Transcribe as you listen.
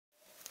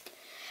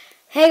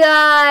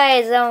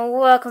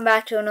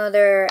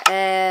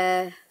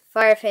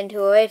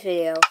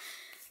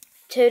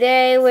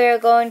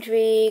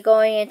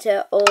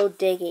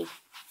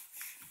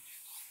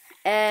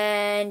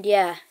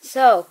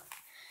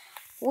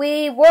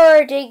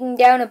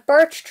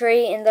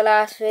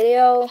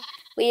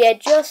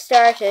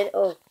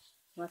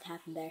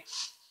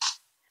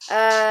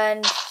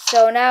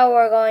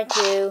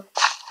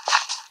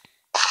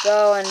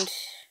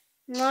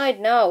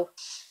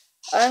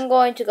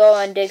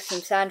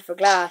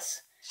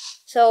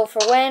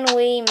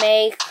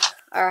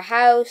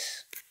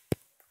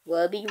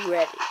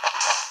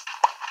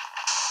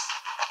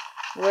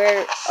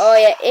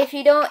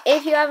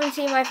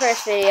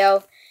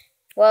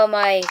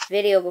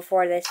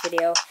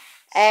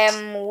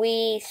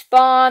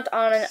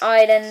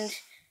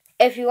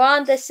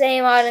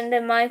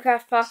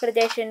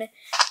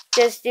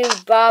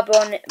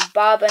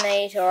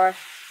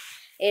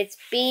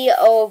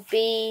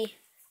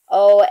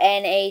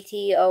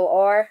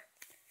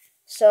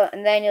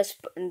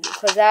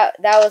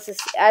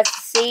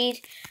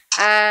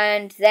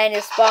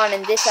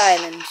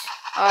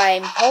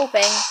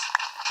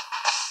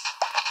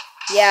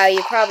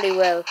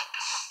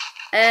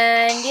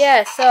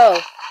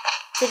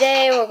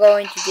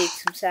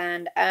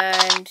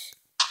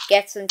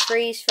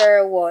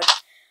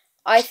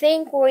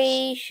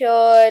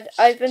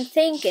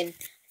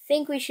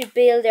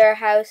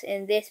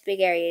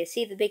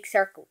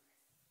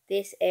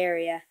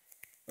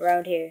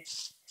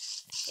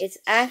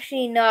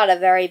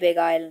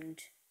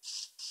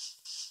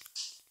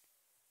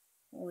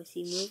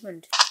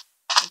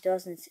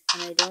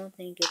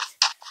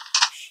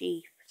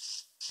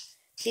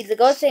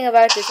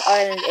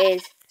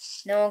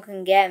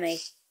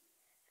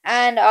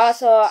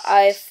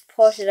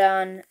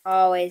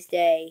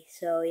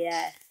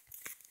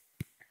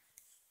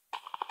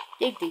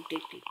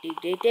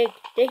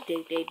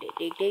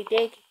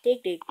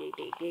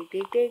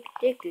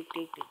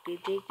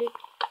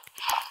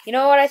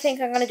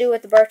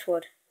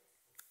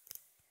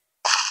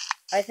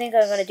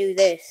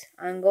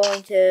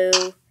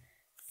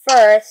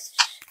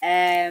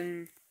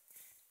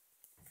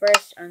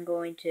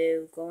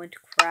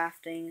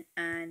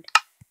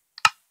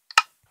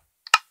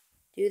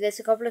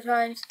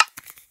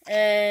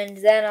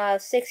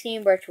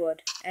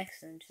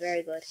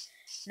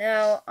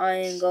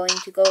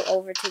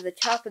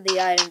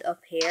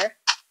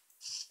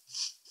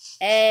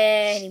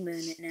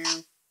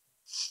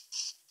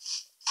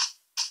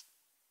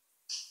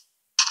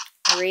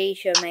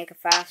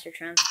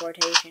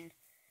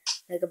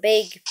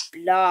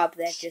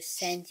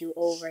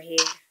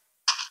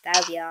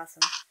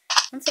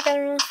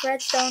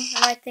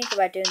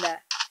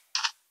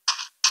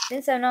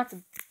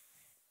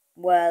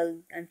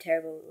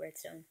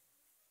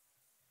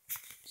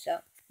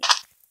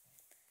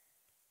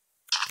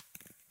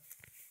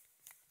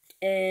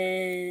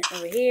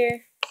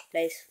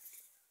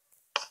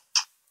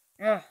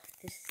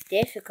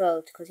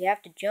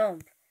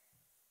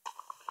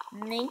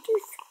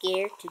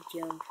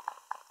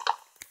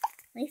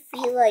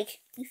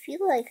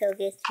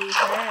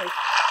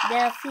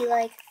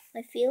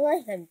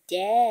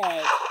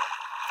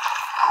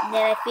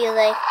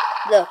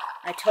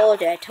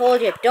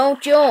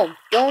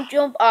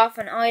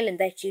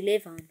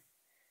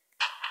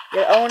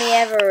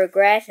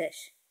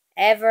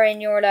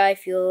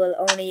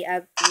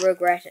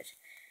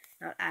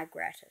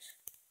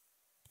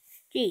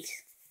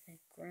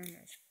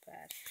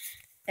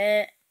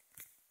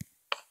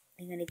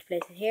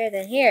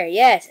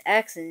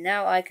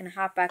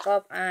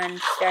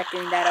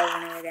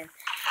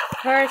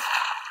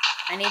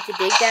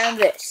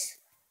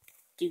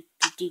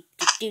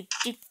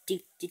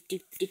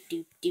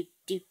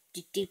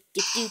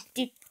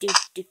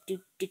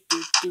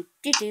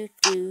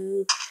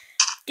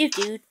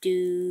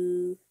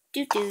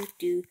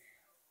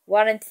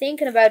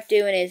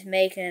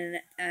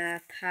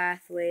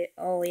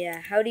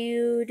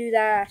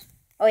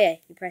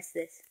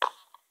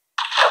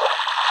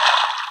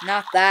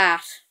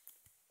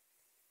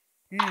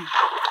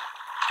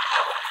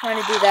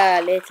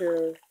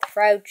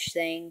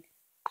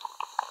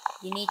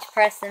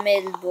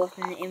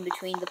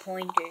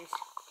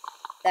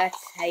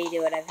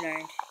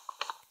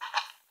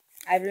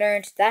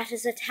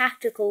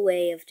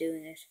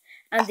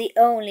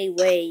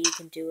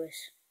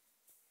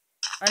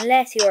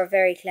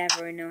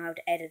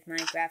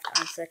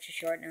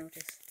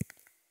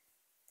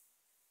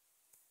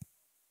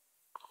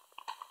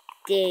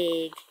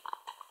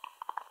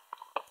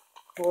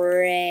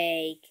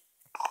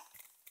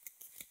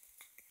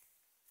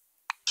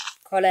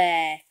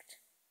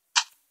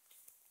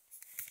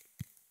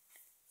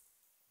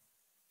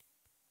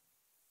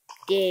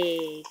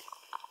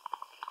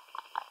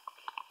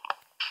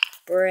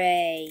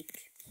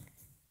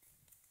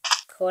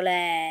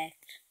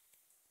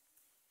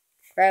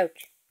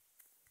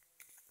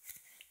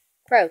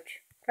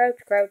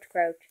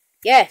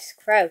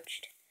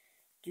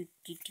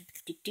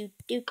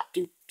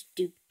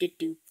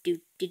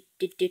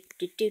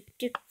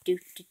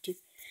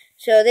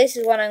So this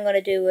is what I'm going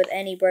to do with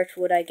any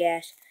birchwood I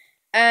get.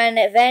 And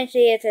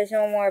eventually, if there's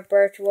no more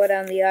birchwood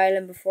on the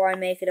island before I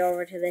make it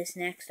over to this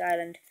next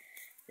island,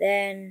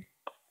 then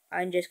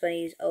I'm just going to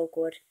use oak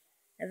wood.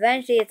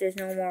 Eventually, if there's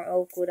no more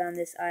oak wood on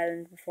this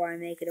island before I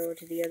make it over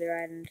to the other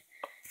island,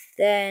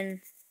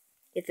 then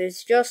if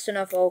there's just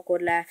enough oak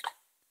wood left,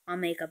 I'll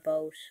make a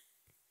boat.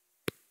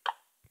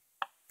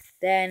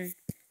 Then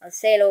I'll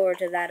sail over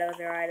to that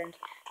other island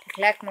to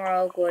collect more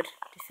oak wood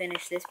to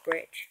finish this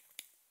bridge.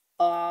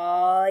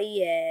 Oh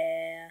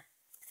yeah.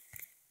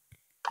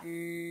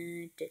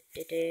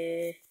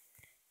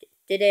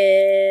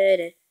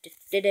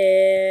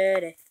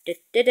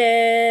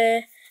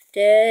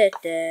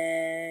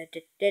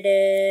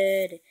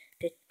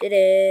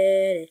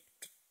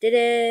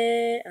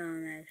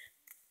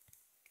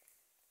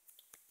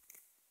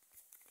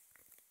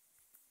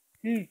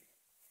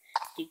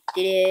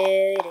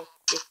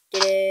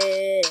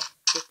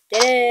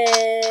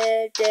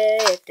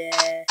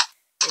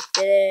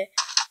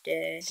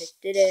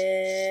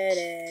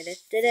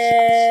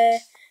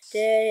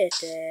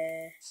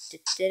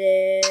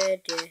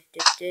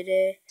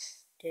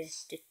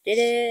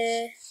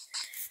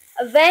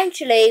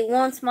 Eventually,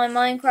 once my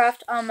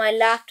Minecraft on my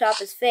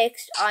laptop is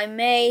fixed, I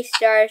may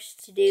start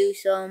to do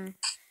some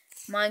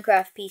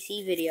Minecraft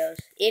PC videos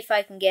if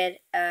I can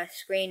get a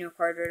screen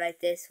recorder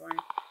like this one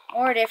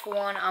or a different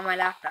one on my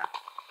laptop.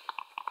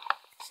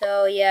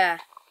 So yeah,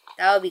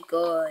 that would be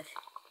good.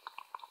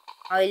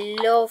 I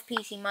love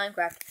PC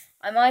Minecraft.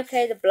 I might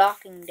play The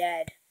Blocking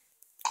Dead.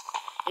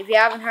 If you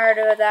haven't heard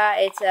of that,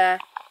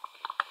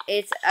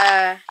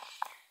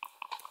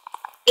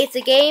 it's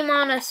a game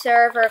on a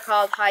server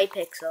called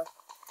Hypixel.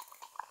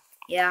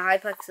 Yeah,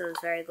 Hypixel is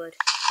very good.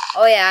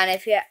 Oh yeah, and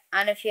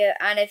if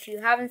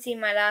you haven't seen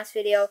my last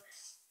video,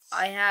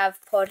 I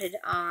have put it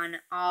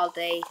on all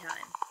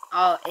daytime.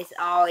 Oh, it's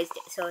always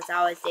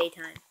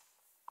daytime.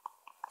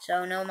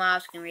 So no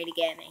mobs can really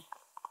get me.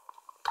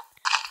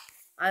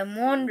 I'm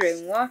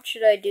wondering, what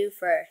should I do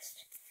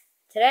first?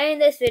 Today in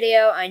this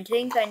video, I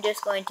think I'm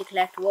just going to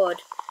collect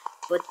wood,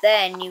 but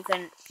then you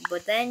can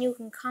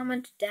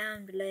comment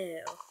down below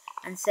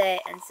and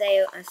say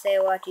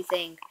what you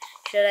think.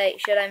 Should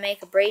I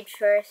make a bridge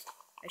first,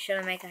 or should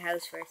I make a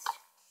house first?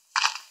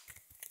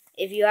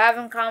 If you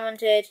haven't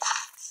commented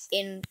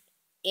in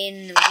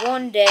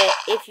one day,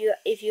 if you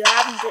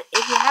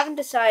haven't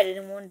decided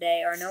in one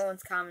day, or no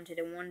one's commented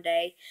in one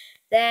day,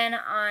 then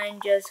I'm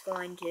just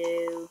going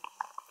to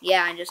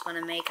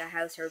make a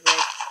house or a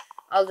bridge.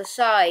 I'll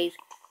decide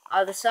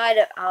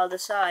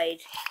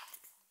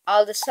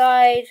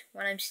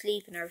when I'm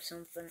sleeping or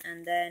something,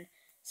 and then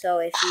so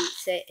if you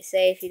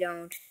if you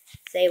don't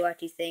say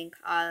what you think,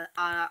 I'll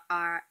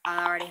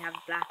already have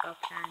a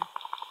backup plan.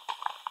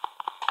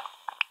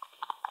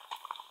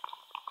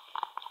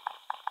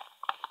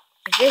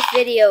 If this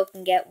video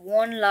can get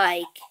 1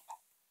 like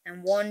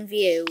and 1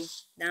 view,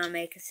 then I'll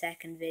make a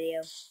second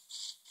video.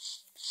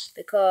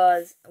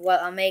 Because, well,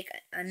 I'll make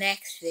a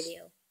next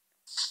video.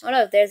 Oh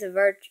look, there's a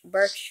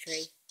birch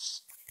tree.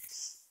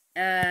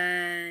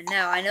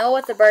 Now, I know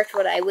what the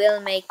birchwood, I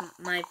will make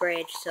my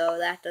bridge, so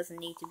that doesn't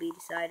need to be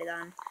decided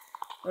on.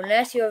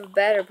 Unless you have a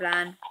better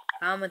plan,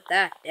 comment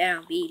that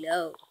down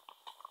below.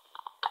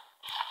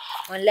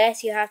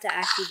 Unless you have to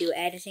actually do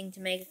editing to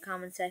make a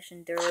comment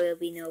section, there will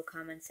be no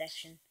comment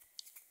section.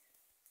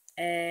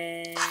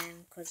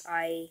 Because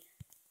I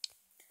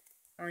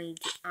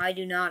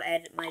do not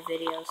edit my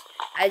videos,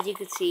 as you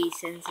can see,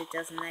 since it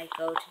doesn't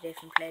go to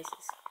different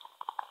places.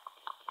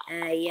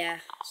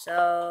 Yeah,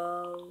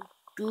 so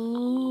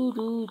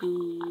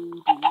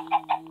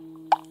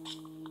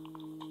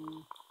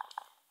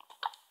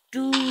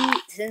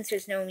since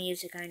there's no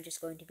music, I'm just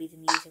going to be the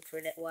music for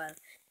a little while.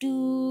 I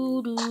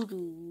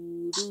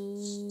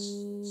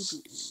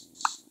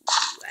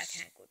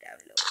can't go down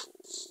low.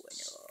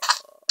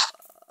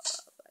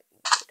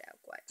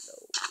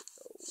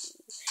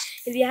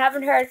 If you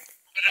haven't heard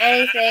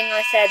anything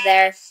I said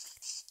there,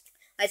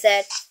 I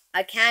said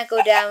I can't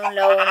go down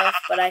low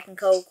enough, but I can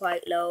go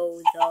quite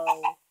low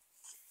though.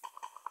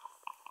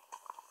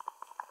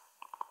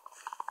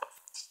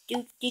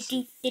 Into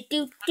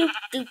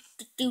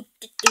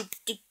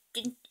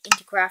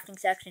crafting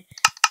section.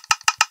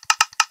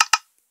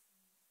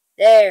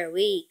 There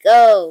we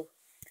go.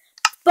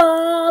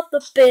 Bob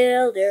the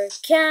Builder,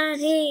 can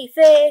he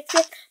fix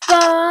it?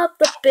 Bob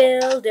the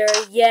Builder,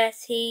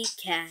 yes he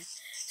can.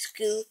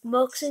 Scoop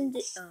mucks and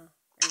oh,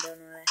 I don't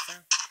know that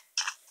song.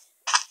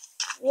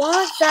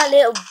 What's that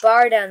little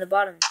bar down the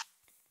bottom?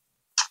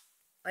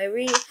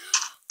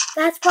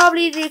 That's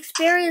probably the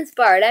experience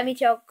bar. Let me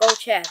go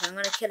check. I'm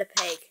gonna kill a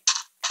pig.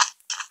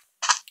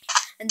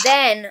 And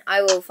then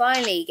I will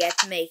finally get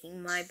to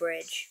making my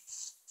bridge.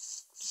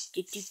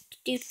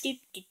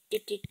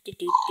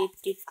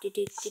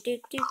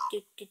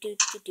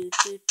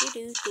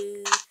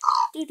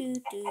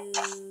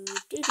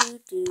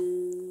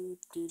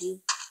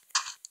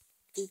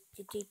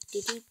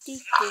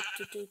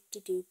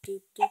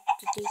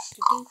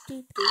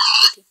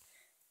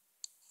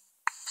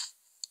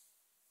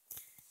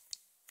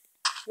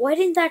 Why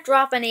didn't that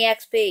drop any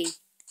XP?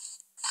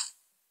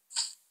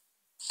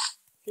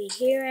 If you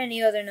hear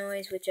any other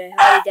noise, which I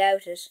highly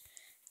doubt it,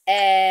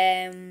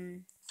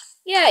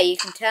 yeah, you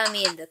can tell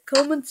me in the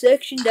comment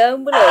section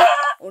down below.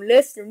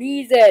 Unless there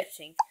needs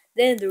editing,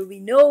 then there will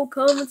be no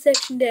comment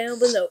section down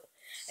below.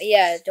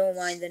 Yeah, don't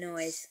mind the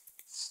noise.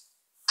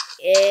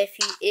 If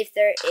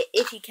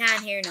you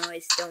can hear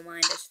noise, don't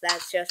mind it.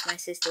 That's just my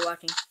sister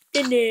watching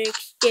the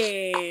next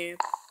game.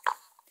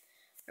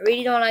 I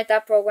really don't like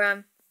that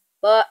program,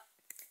 but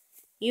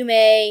you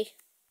may.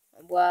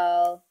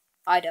 Well,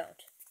 I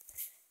don't.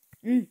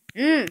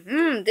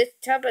 This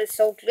tablet is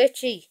so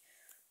glitchy.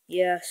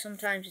 Yeah,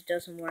 sometimes it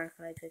doesn't work.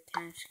 Like I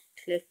can't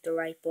click the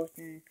right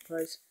button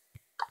because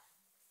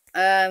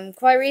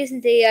quite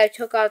recently I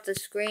took out the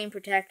screen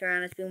protector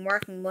and it's been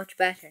working much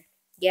better.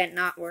 Yet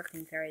not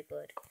working very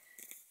good.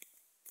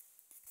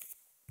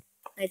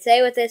 I'd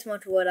say with this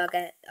much wood I'll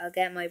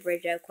get my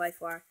bridge out quite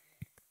far.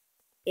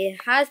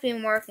 It has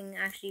been working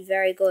actually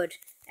very good.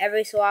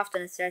 Every so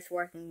often it starts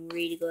working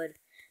really good.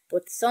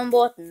 But some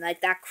button,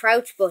 like that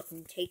crouch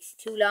button, takes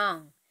too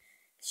long.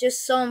 It's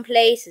just some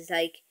places,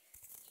 like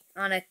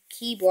on a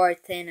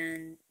keyboard thing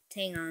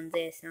on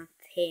this, not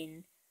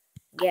thin,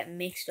 get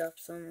mixed up.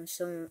 Some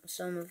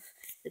of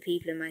the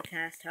people in my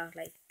class talk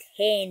like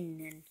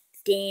thin and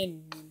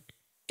thin and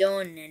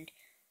done and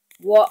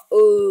what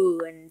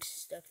and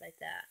stuff like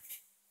that.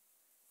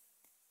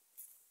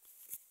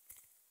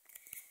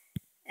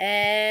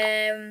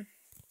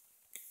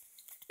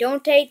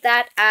 Don't take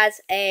that as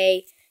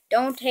a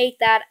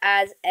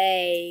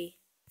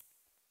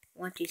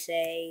what do you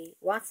say?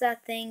 What's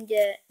that thing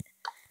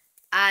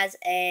as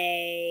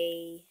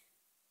a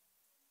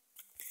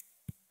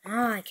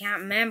I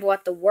can't remember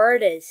what the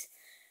word is.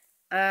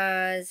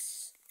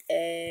 As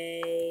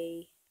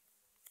a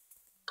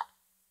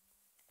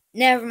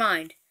never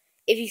mind.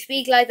 If you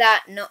speak like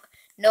that,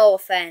 no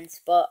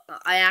offense, but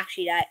I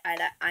actually like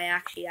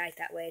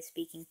that way of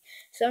speaking.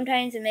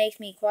 Sometimes it makes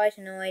me quite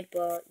annoyed,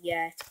 but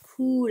yeah, it's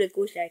cool. It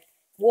goes like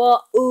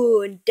what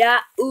and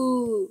that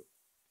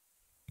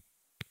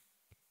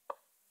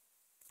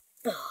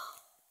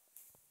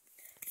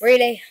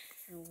Really?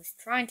 I was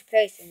trying to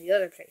place in the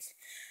other place.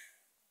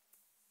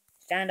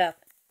 Stand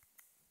up.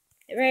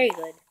 Very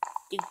good.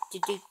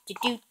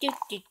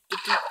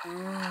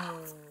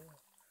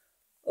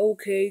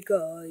 Okay,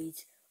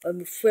 guys.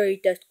 I'm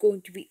afraid that's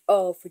going to be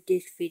all for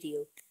this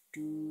video.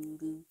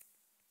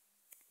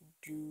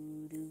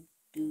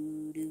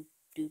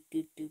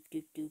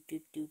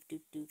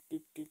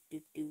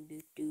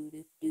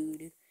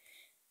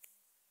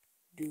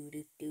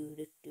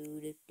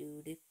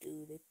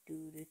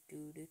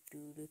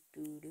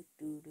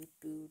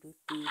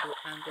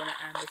 I'm gonna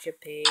ambush a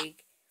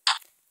pig.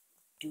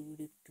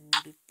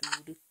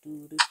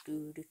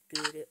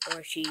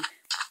 Or sheep.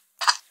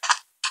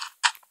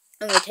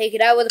 I'm gonna take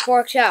it out with a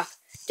pork chop.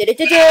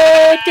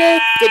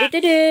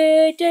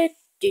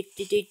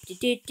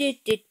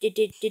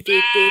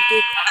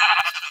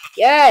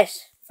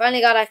 Yes!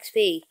 Finally got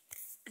XP.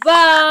 Bye!